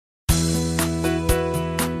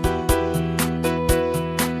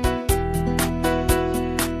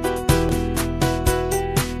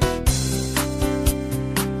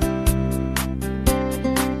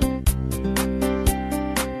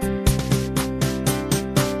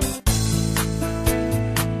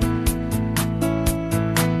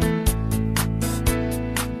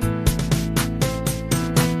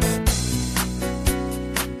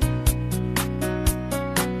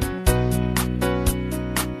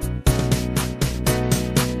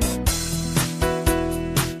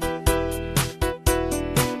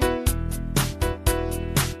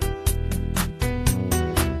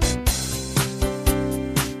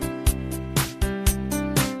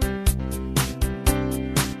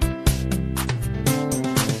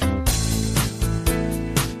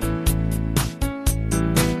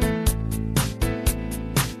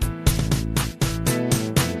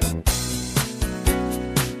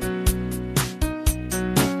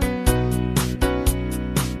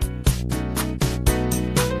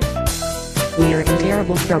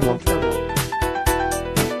terrible trouble.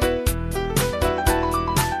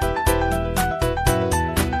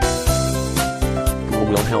 Who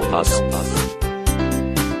will help us?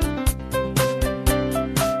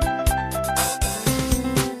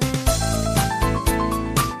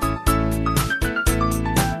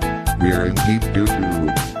 We're in deep doo-doo.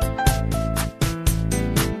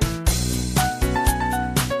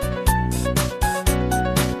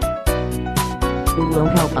 Who will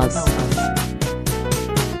help us?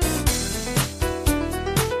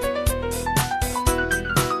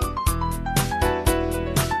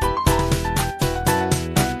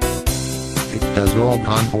 It has all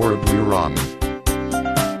gone horribly wrong.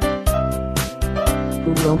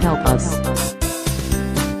 Who will help us?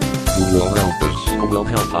 Who will help us? Who will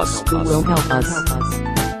help us? Who will help us?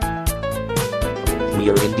 We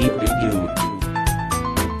are in deep doo-doo.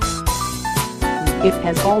 It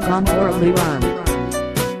has all gone horribly wrong.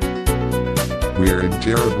 We're in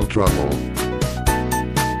terrible trouble.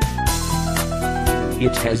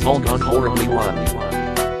 It has all gone horribly wrong.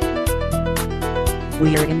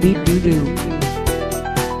 We are in deep doo-doo.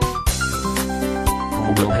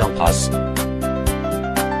 Who will help us?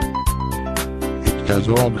 It has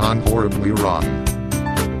all gone horribly wrong.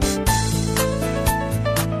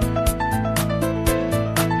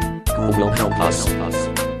 Who will help us?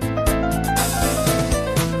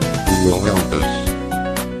 Who will help us?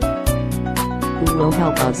 Who will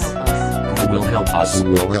help us? Who will help us?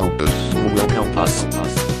 Who will help us? Who will help us?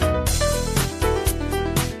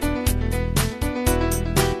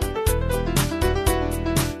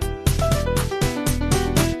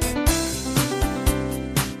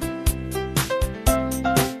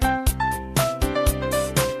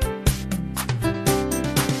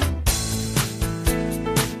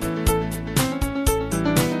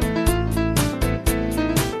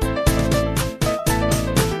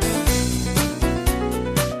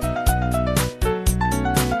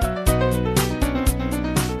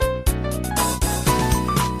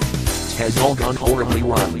 Has all gone horribly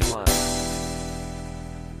wrong.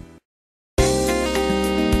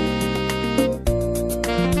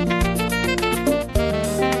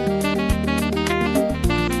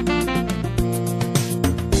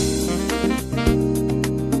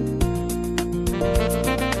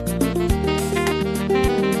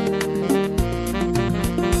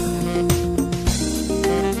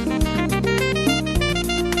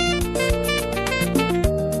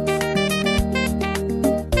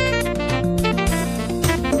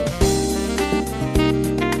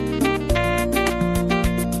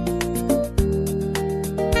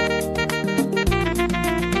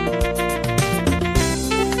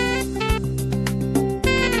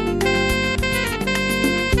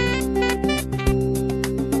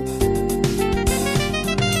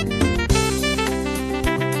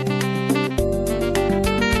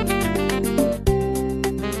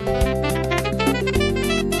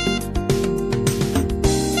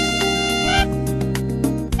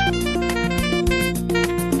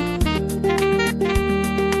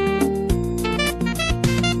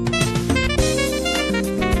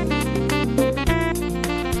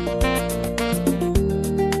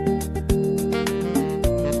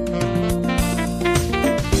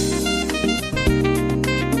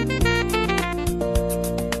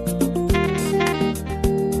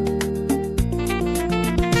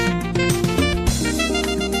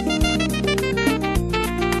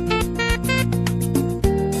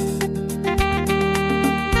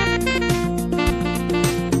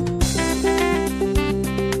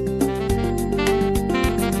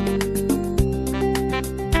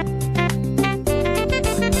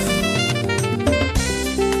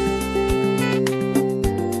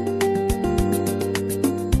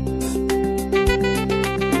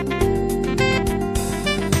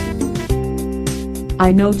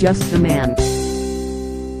 I know just the man.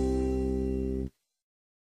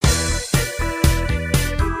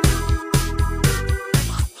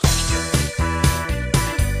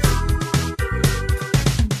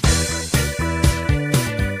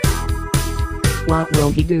 What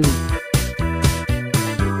will he do?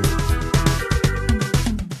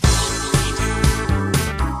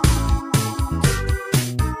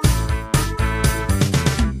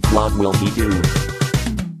 What will he do?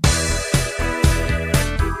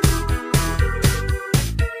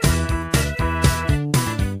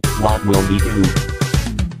 What will he do?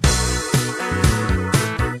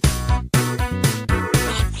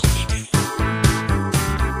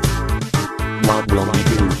 What will he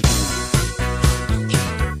do?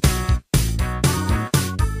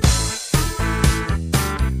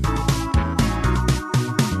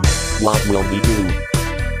 What will he do?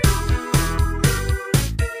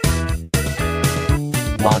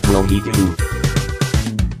 What will he do?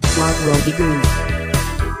 What will he do?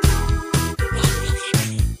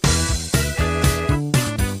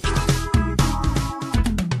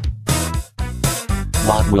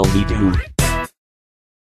 What will he do?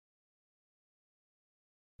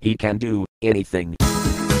 He can do anything. He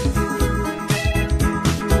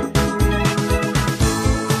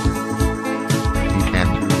can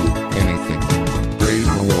do anything. Praise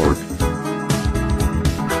the Lord.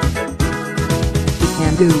 He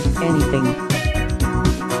can do anything.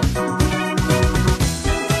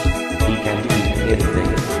 He can do anything.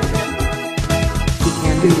 He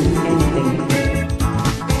can do anything.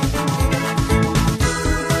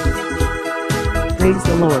 Praise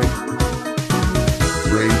the Lord.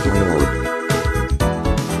 Praise the Lord.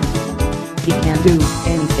 He can do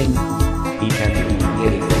anything. He can do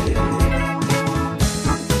anything.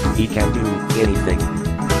 He can do anything.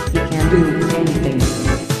 He can do anything.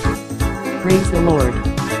 Praise the Lord.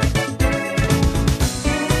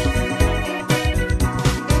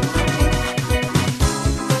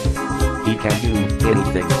 He can do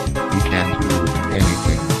anything. He can do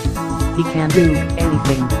anything. He can do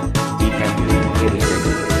anything. He can do anything.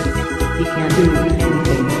 He can do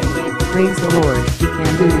anything. Praise the Lord. He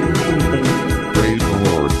can do anything. Praise the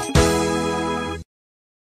Lord.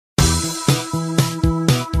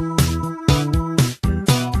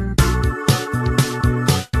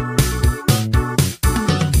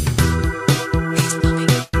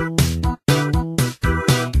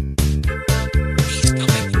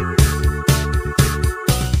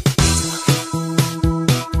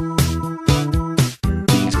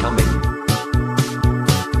 He's coming.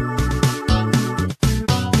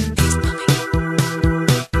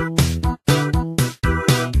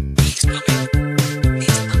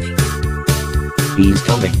 He's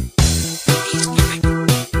coming. He's coming.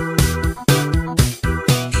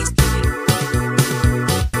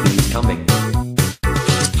 He's coming.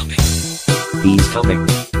 He's coming.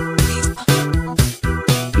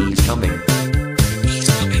 He's coming.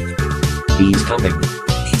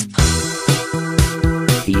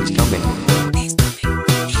 He's coming.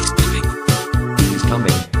 He's coming.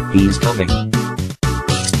 He's coming.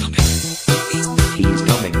 He's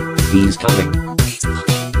coming. He's coming.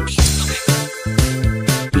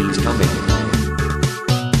 He's coming.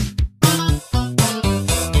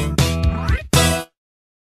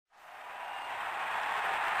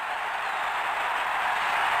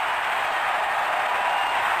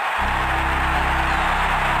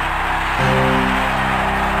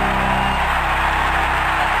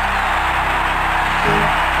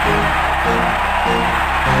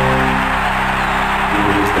 Who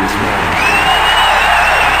is this man?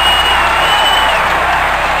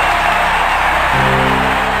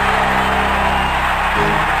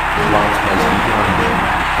 What has he done?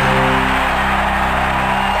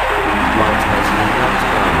 What has he not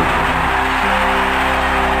done?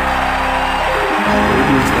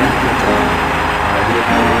 Ladies and gentlemen, I will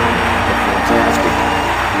bring the fantastic,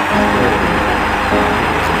 the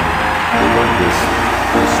amazing, the wondrous,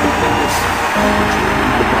 the stupendous, the truly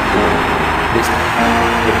remarkable, Mr.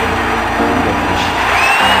 Hubelfish.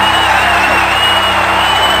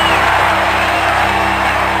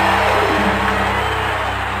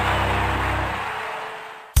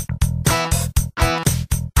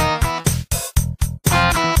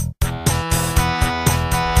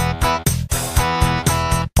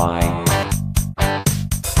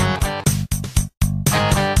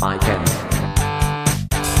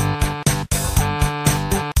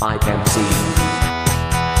 I can see.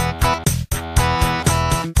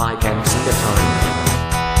 I can see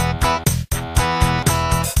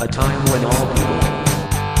a time when all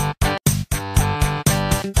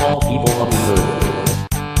people of the earth,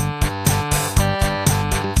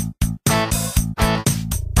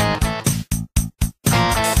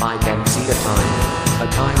 I can see a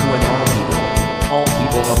time when all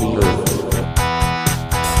people of the earth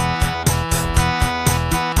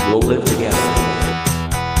will live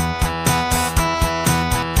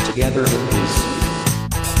together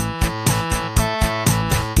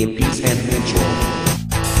in peace and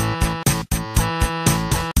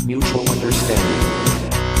mutual understanding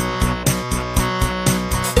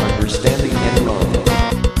and love,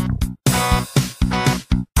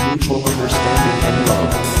 mutual understanding and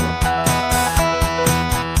love.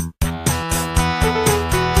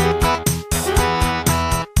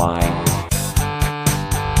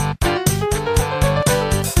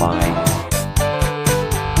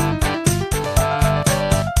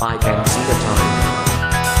 I can see the time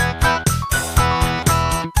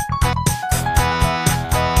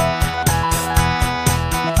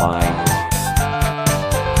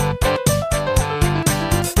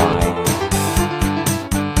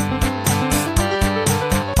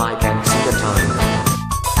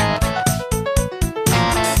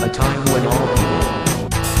time when all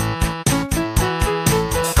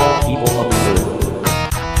people of the earth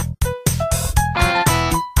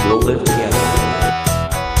will live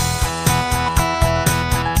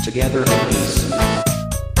together in peace.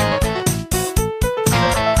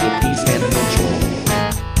 In peace and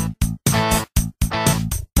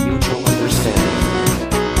mutual understanding.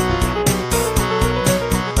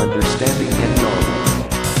 Understanding and love.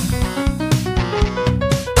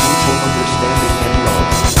 Mutual understanding and love.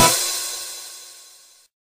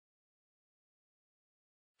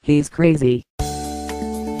 He's crazy.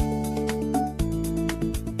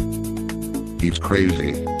 He's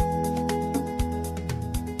crazy.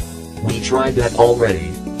 We tried that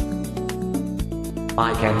already.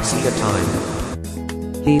 I can see a time.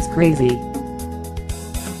 He's crazy.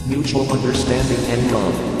 Mutual understanding and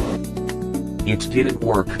love. It didn't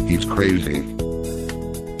work. He's crazy.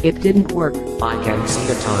 It didn't work. I can see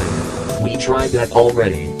a time. We tried that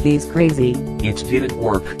already. He's crazy. It didn't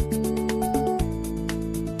work.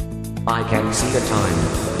 I can see a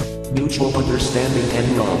time. Mutual understanding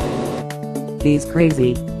and love. He's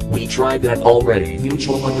crazy. We tried that already.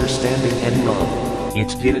 Mutual understanding and love.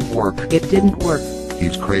 It didn't work. It didn't work.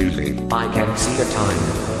 He's crazy. I can see a time.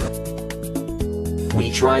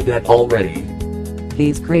 We tried that already.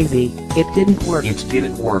 He's crazy. It didn't work. It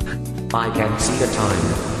didn't work. I can see a time.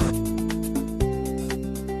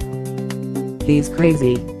 He's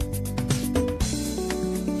crazy.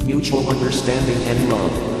 Mutual understanding and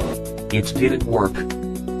love. It didn't work.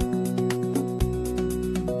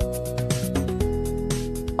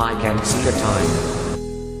 I can see a time.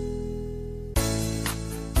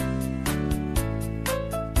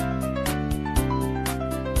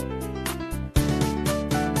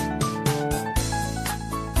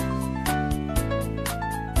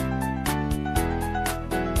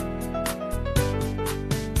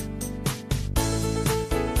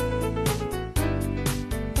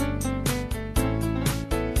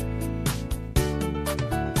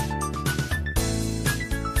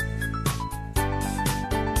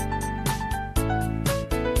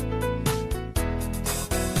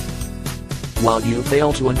 What you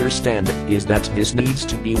fail to understand is that this needs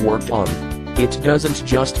to be worked on. It doesn't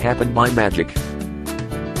just happen by magic.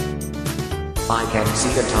 I can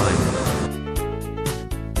see the time.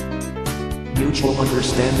 Mutual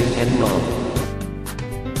understanding and love.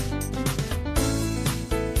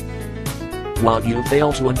 What you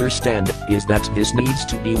fail to understand is that this needs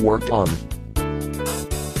to be worked on.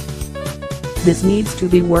 This needs to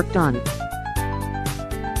be worked on.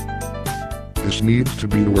 This needs to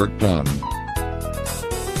be worked on.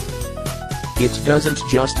 It doesn't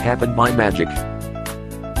just happen by magic.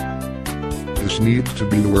 This needs to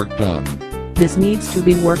be worked on. This needs to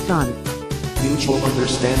be worked on. Mutual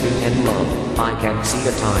understanding and love. I can see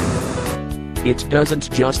the time. It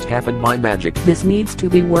doesn't just happen by magic. This needs to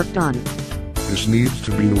be worked on. This needs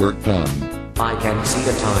to be worked on. I can see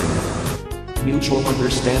the time. Mutual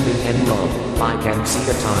understanding and love. I can see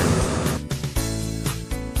the time.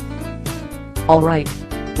 All right.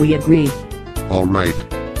 We agree. All right.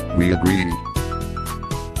 We agree.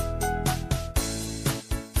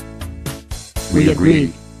 We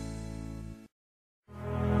agree.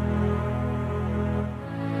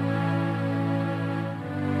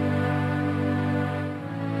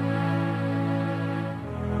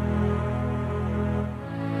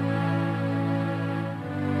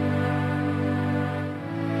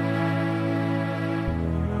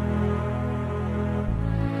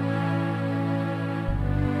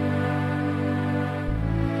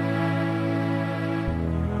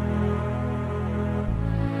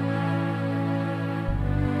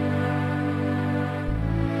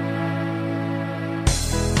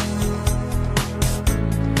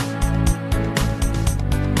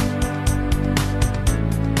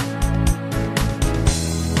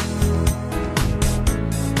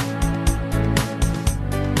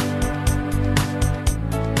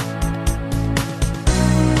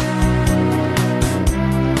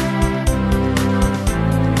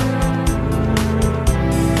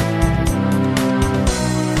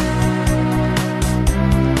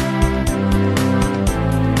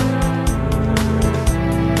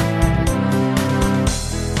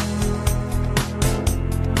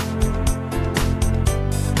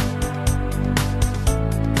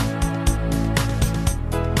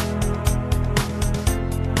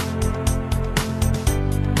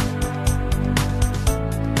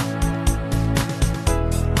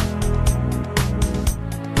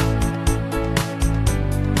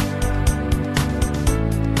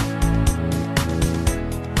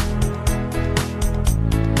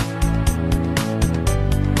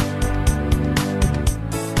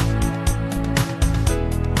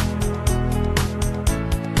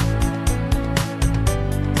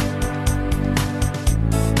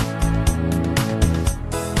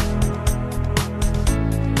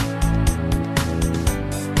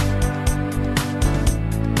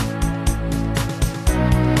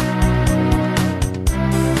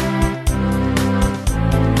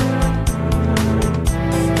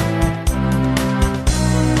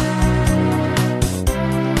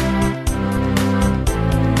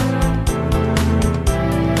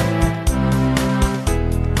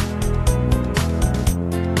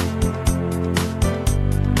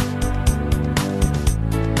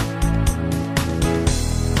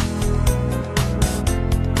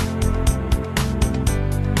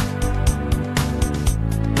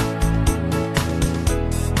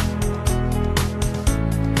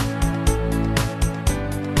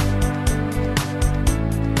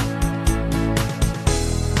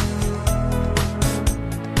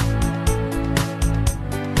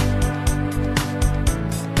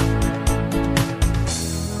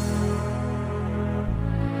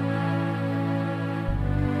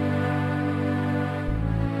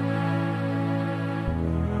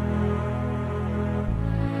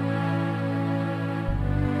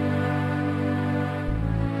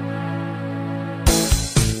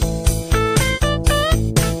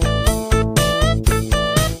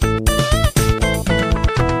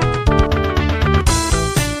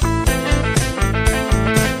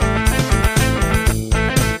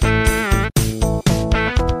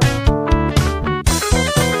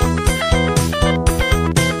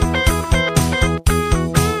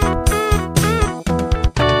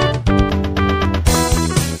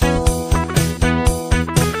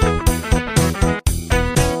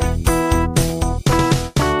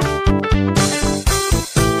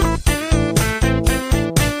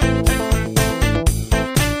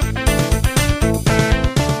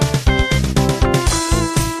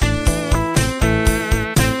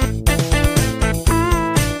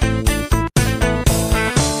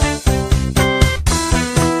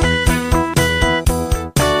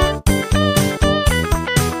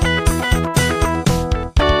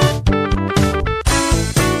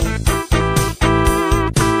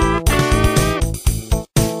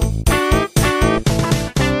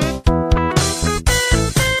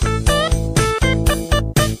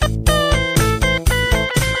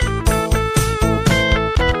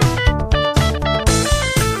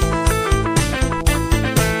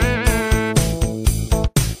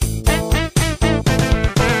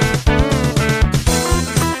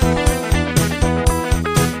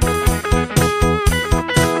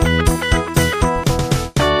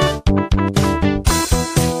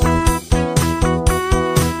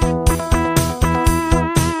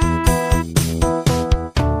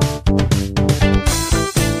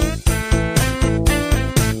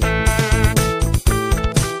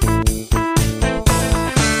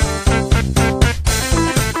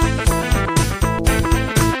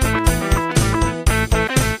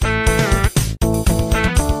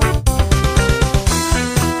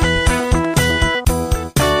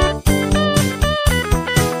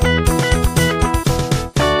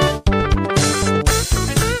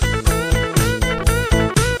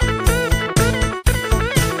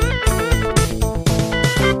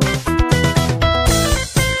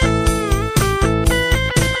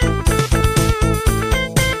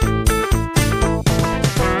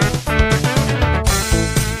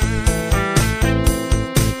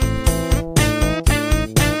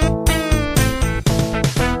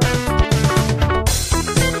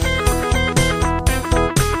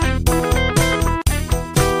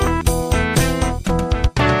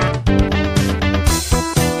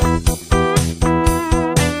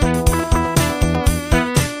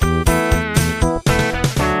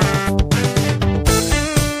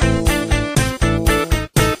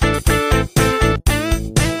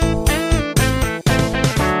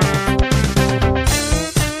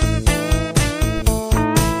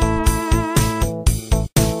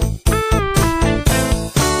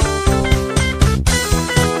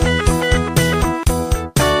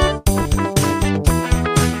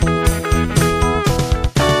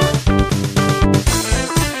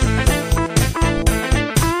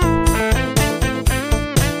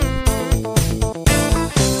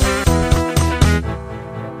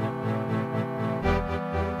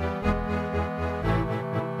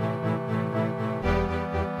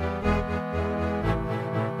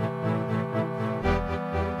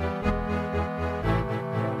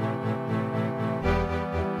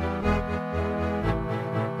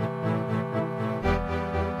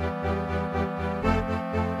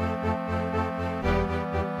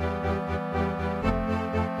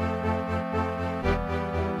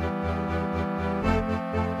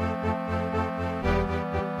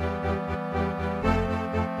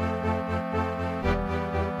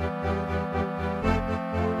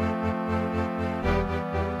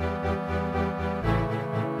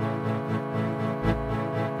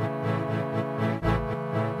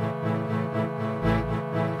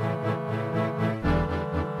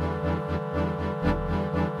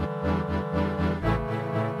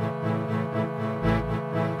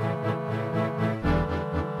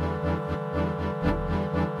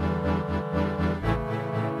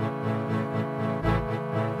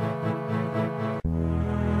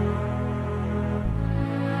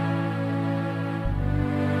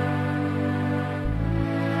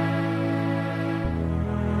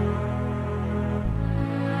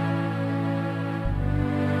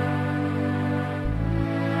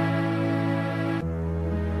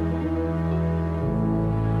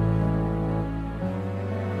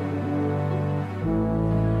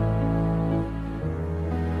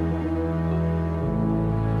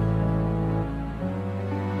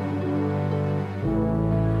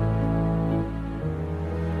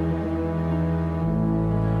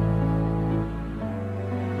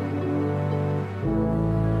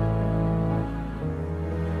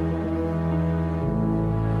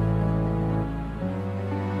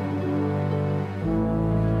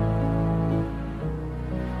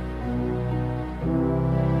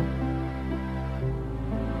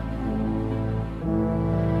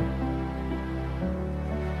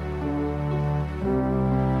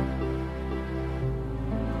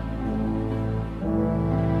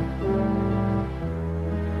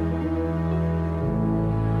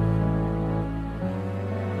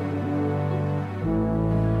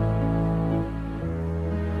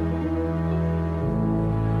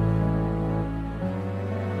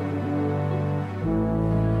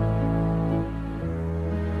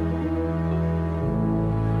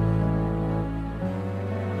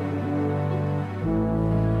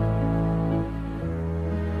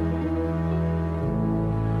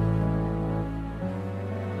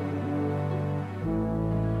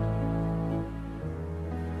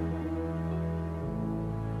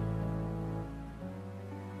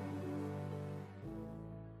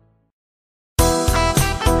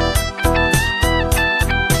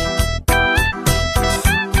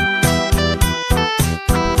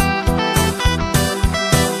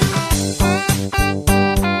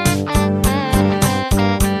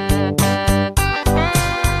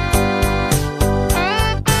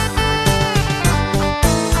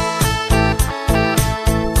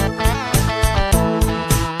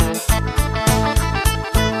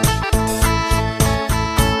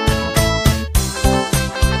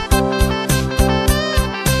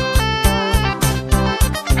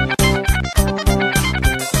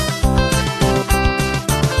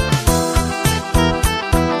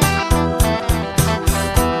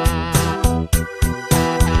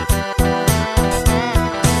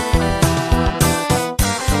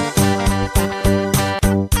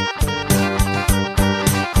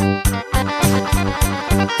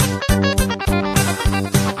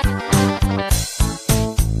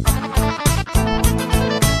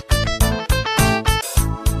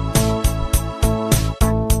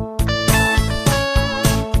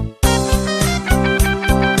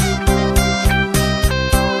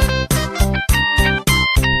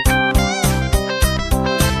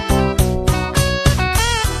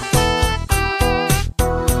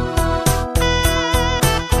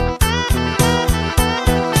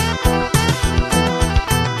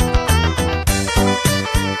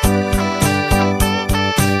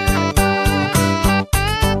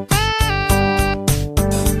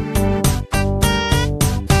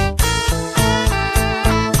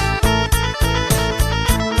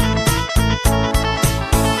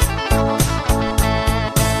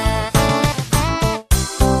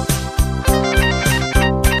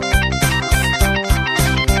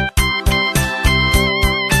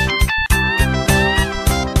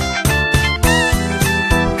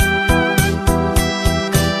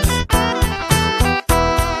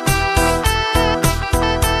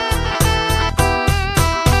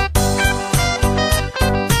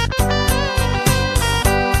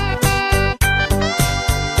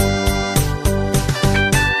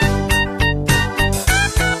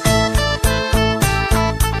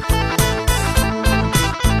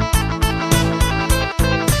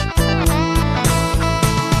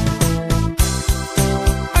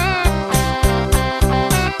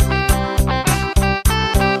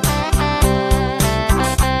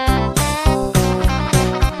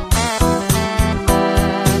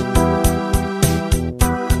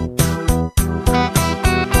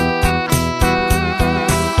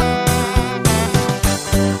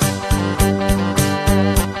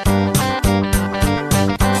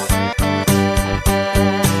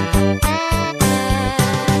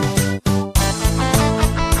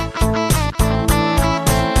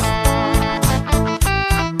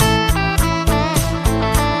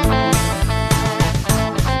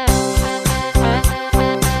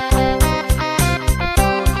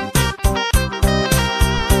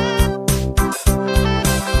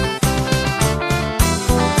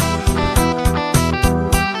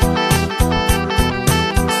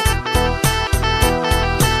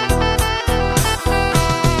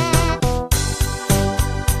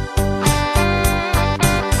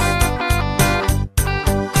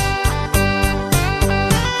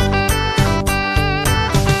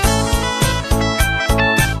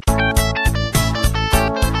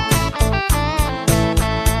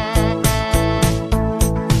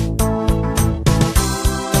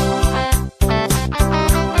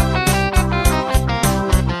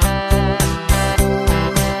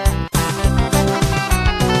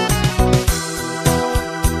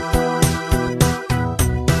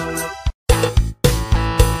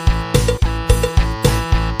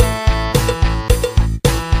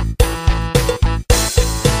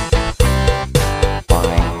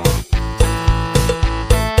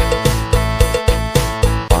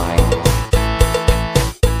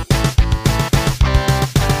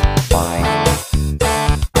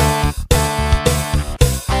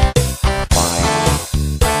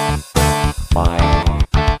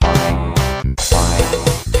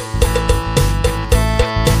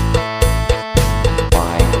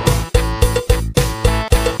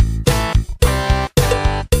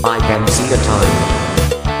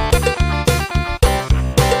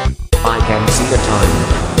 can see the time.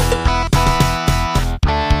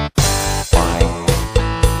 Why?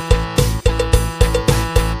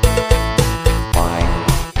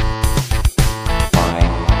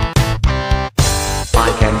 I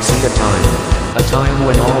can see a time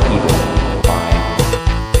when all people.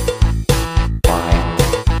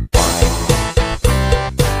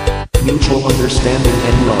 Mutual understanding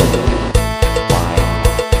and love.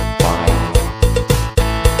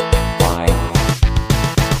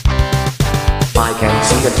 I can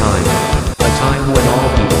see a time when all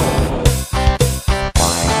people.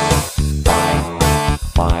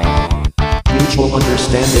 Mutual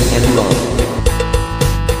understanding and love.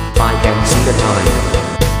 I can see the time.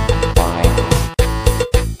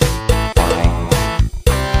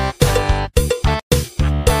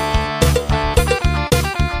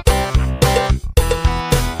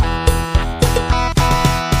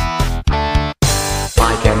 I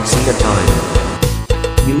can see the time.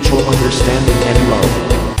 Mutual understanding and love.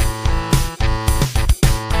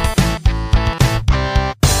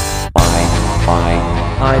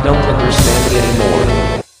 I don't understand it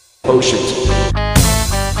anymore. Oceans.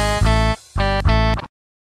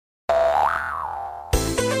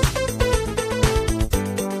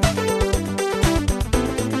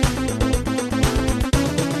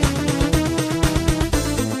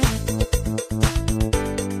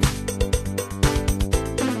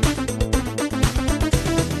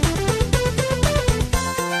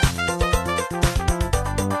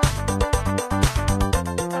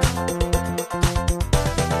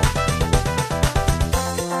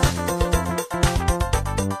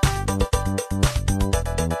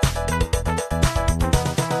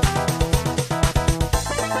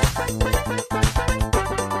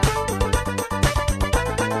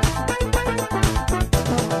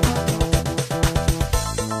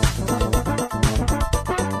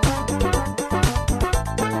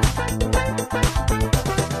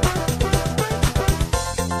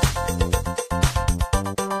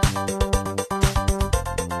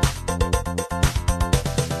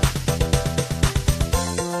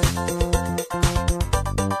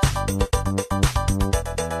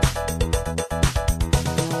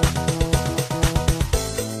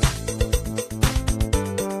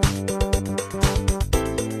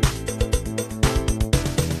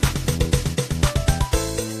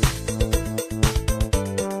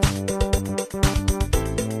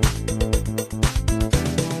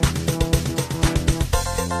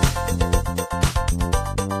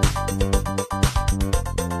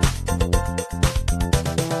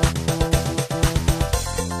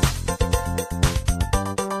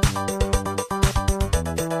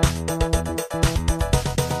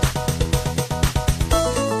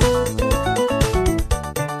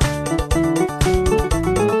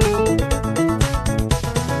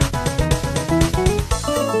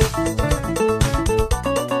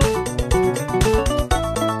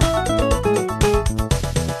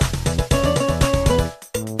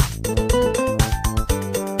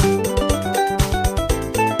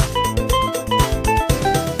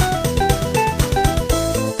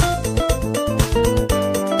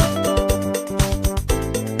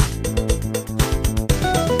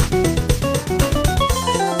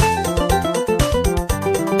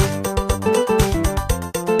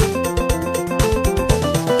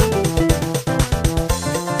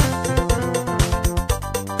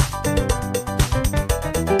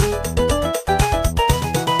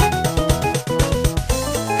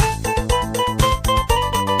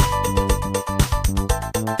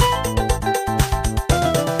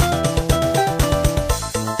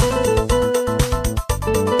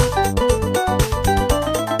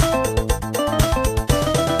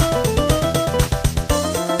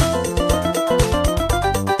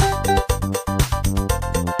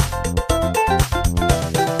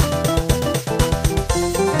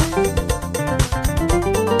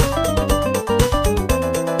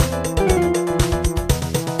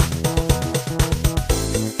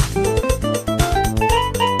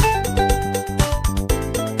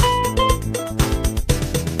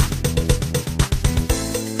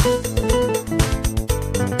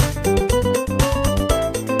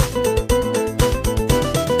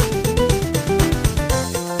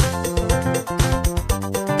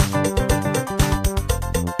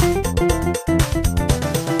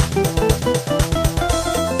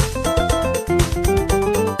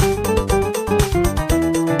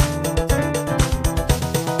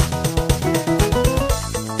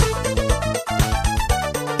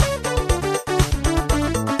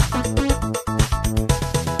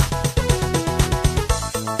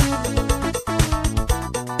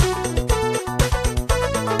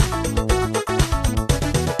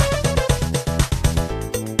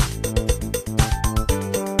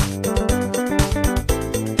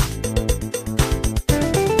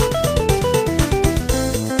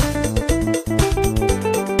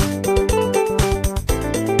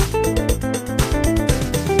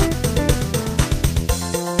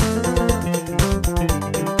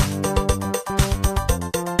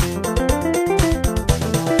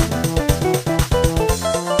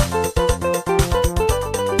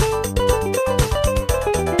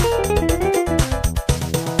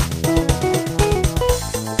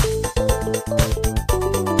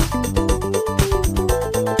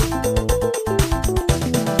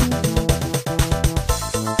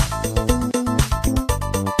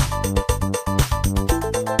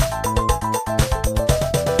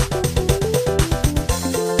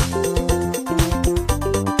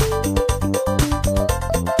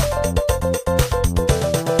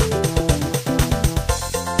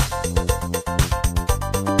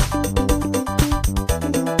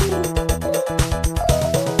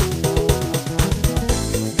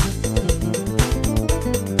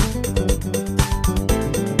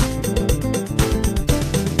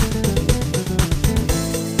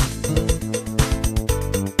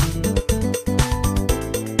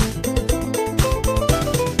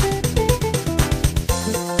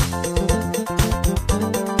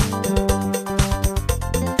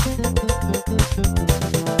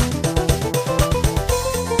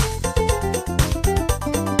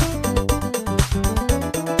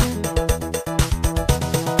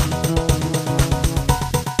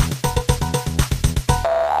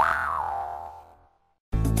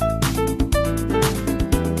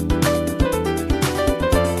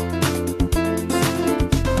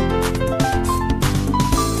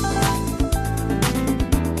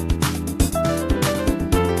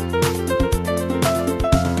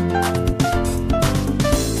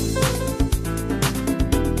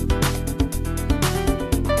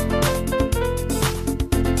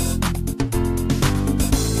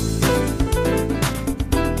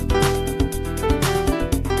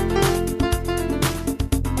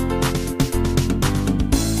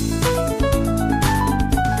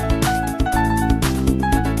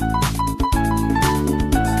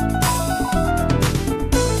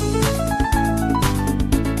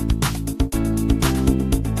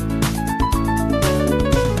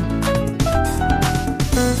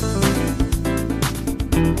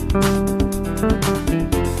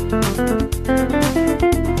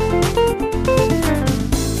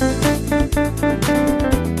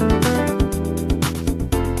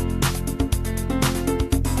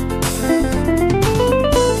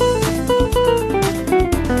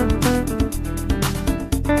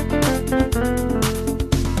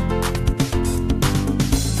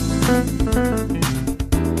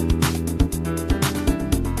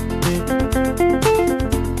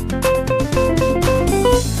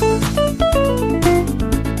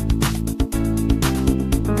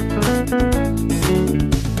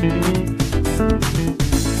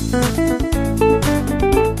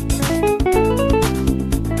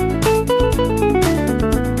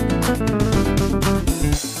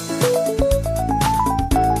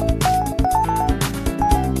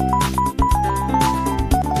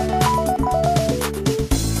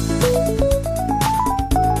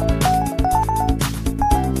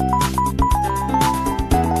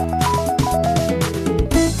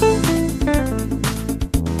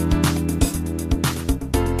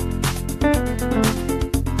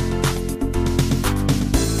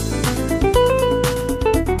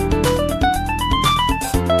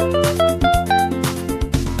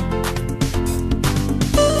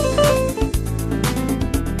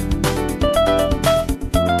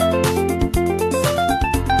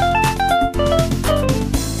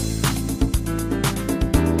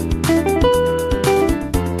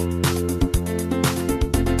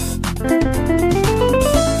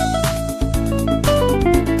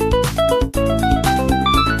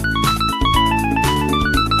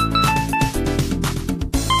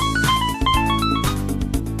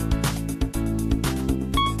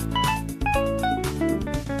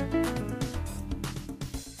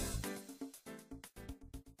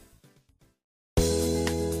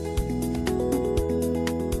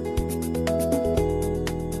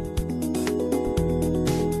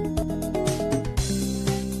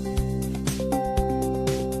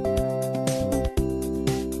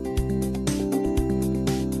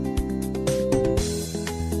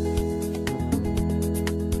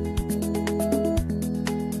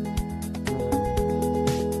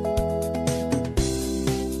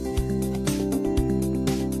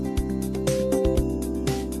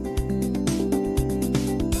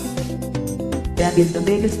 That is the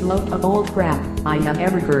biggest load of old crap I have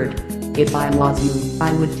ever heard. If I was you,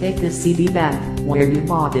 I would take this CD back where you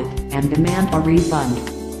bought it and demand a refund.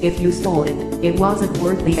 If you stole it, it wasn't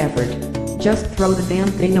worth the effort. Just throw the damn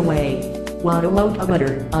thing away. What a load of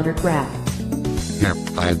utter crap. Yep,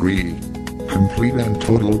 I agree. Complete and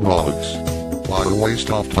total bollocks. What a waste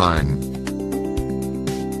of time.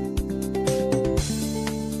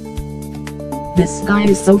 This guy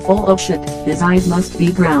is so full of shit, his eyes must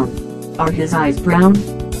be brown. Are his eyes brown?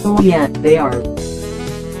 Oh yeah, they are.